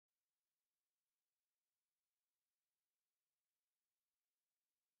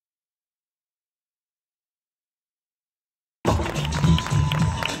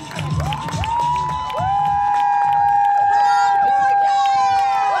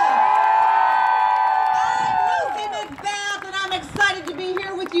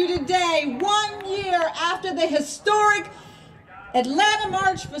the historic Atlanta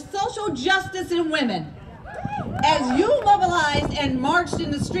March for Social Justice in Women. As you mobilized and marched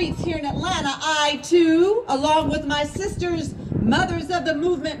in the streets here in Atlanta, I too, along with my sisters, mothers of the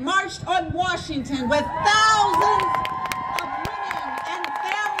movement, marched on Washington with thousands of women and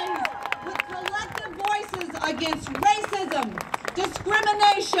families with collective voices against racism,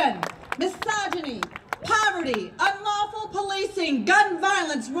 discrimination, misogyny, poverty, unlawful policing, gun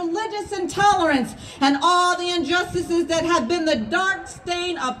violence, religious intolerance, and all the injustices that have been the dark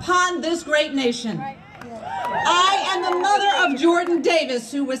stain upon this great nation. I am the mother of Jordan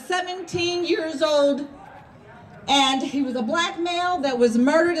Davis, who was 17 years old, and he was a black male that was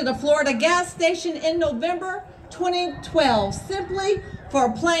murdered at a Florida gas station in November 2012, simply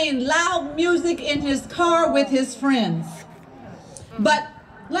for playing loud music in his car with his friends. But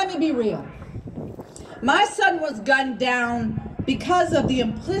let me be real. My son was gunned down because of the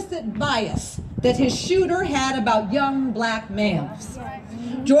implicit bias that his shooter had about young black males.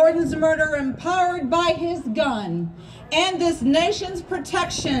 Jordan's murder, empowered by his gun and this nation's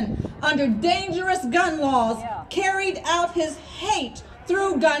protection under dangerous gun laws, carried out his hate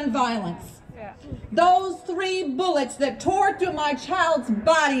through gun violence. Those 3 bullets that tore through my child's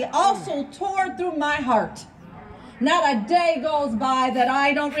body also tore through my heart. Not a day goes by that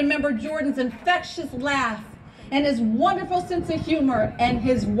I don't remember Jordan's infectious laugh and his wonderful sense of humor and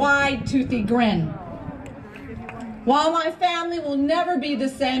his wide, toothy grin. While my family will never be the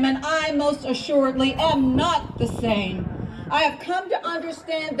same, and I most assuredly am not the same, I have come to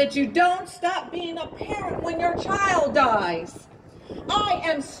understand that you don't stop being a parent when your child dies. I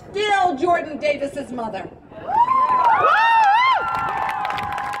am still Jordan Davis's mother.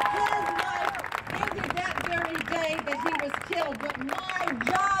 That he was killed, but my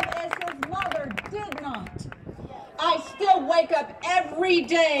job as his mother did not. I still wake up every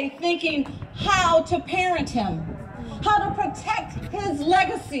day thinking how to parent him, how to protect his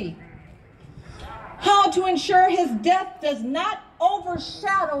legacy, how to ensure his death does not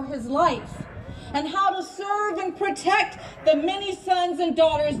overshadow his life, and how to serve and protect the many sons and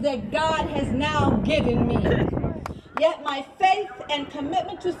daughters that God has now given me. Yet my faith and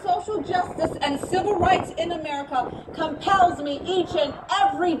commitment to social justice and civil rights in America compels me each and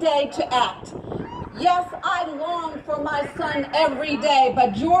every day to act. Yes, I long for my son every day,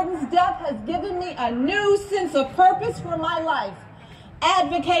 but Jordan's death has given me a new sense of purpose for my life,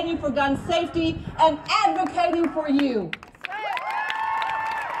 advocating for gun safety and advocating for you.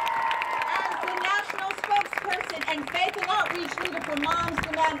 As the national spokesperson and faith and outreach leader for Moms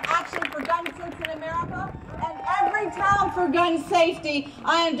Demand Action for Gun Sense in America, and every town for gun safety,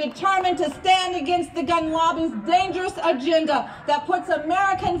 I am determined to stand against the gun lobby's dangerous agenda that puts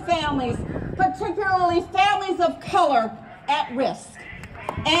American families, particularly families of color, at risk.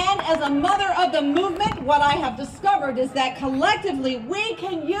 And as a mother of the movement, what I have discovered is that collectively we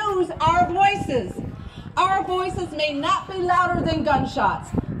can use our voices. Our voices may not be louder than gunshots,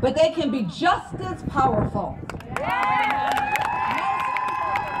 but they can be just as powerful.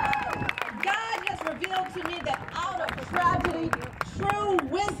 God has revealed to me that out of tragedy, true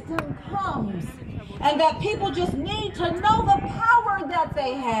wisdom comes, and that people just need to know the power that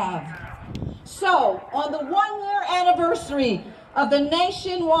they have. So, on the 1-year anniversary of the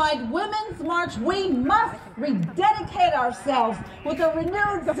nationwide Women's March, we must rededicate ourselves with a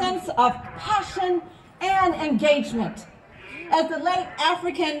renewed sense of passion and engagement. As the late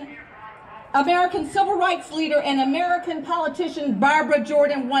African-American civil rights leader and American politician Barbara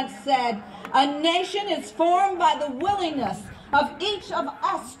Jordan once said, "A nation is formed by the willingness of each of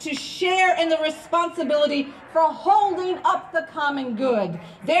us to share in the responsibility for holding up the common good.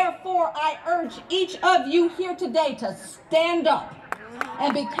 Therefore, I urge each of you here today to stand up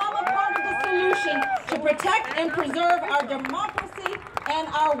and become a part of the solution to protect and preserve our democracy and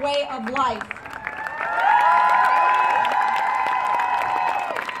our way of life."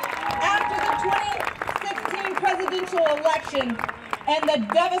 After the 2016 presidential election and the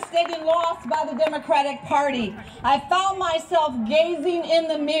devastating loss by the Democratic Party, I found myself gazing in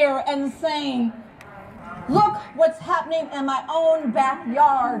the mirror and saying, "Look what's happening in my own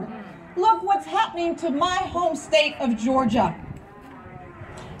backyard. Look what's happening to my home state of Georgia."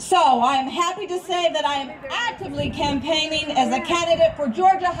 So I am happy to say that I am actively campaigning as a candidate for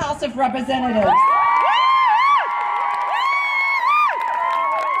Georgia House of Representatives, which is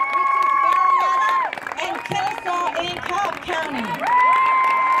Marietta and Kennesaw in Cobb County.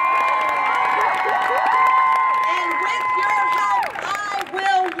 And with your help, I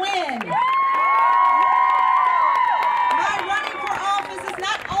will win. My running for office is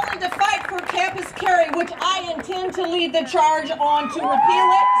not only to fight for campus carry, which I intend to lead the charge on to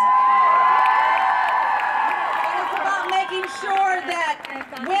repeal it, ensure that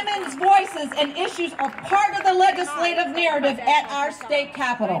women's voices and issues are part of the legislative narrative at our state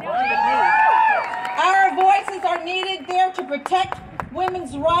capitol. Our voices are needed there to protect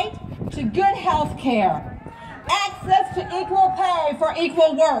women's right to good health care, access to equal pay for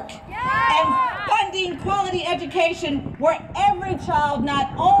equal work, and funding quality education where every child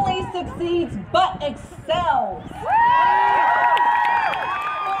not only succeeds but excels. For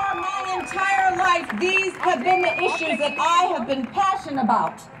my entire life, these have been the issues that I have been passionate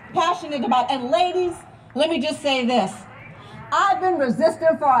about. And ladies, let me just say this. I've been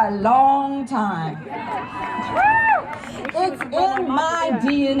resistant for a long time. It's in my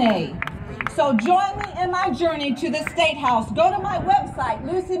DNA. So join me in my journey to the State House. Go to my website,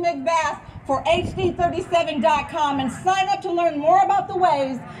 Lucy McBath, for HD37.com and sign up to learn more about the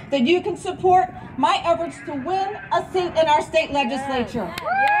ways that you can support my efforts to win a seat in our state legislature.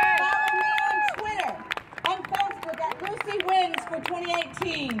 Follow me on Twitter, on Facebook at Lucy Wins for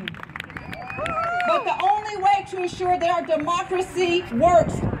 2018. But the only way to ensure that our democracy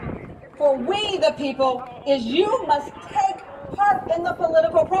works for we the people is you must take part in the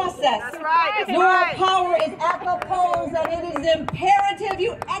political process. That's right. Your power is at the polls, and it is imperative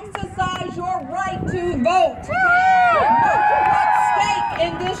you exercise your right to vote. Much is at stake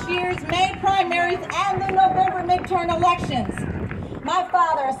in this year's May primaries and the November midterm elections. My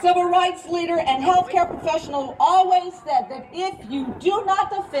father, a civil rights leader and healthcare professional, always said that if you do not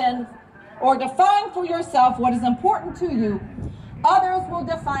defend or define for yourself what is important to you, others will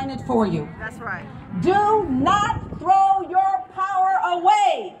define it for you. That's right. Do not throw your power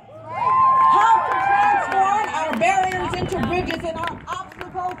away. Help to transform our barriers into bridges and our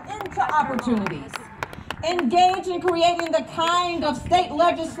obstacles into opportunities. Engage in creating the kind of state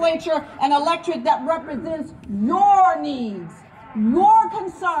legislature and electorate that represents your needs, your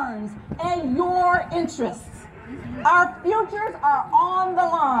concerns, and your interests. Our futures are on the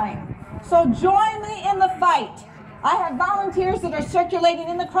line. So join me in the fight. I have volunteers that are circulating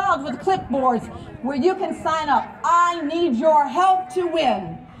in the crowd with clipboards where you can sign up. I need your help to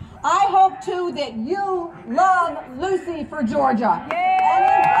win. I hope, too, that you love Lucy for Georgia. And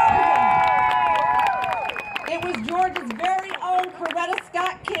it was Georgia's very own Coretta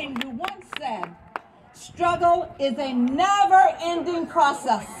Scott King who once said, struggle is a never-ending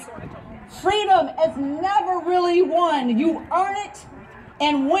process. Freedom is never really won. You earn it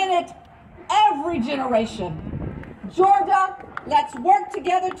and win it every generation. Georgia, let's work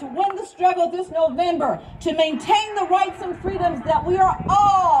together to win the struggle this November, to maintain the rights and freedoms that we are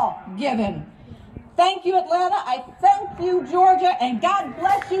all given. Thank you, Atlanta. I thank you, Georgia, and God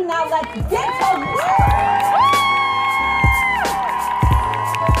bless you. Now let's get to work.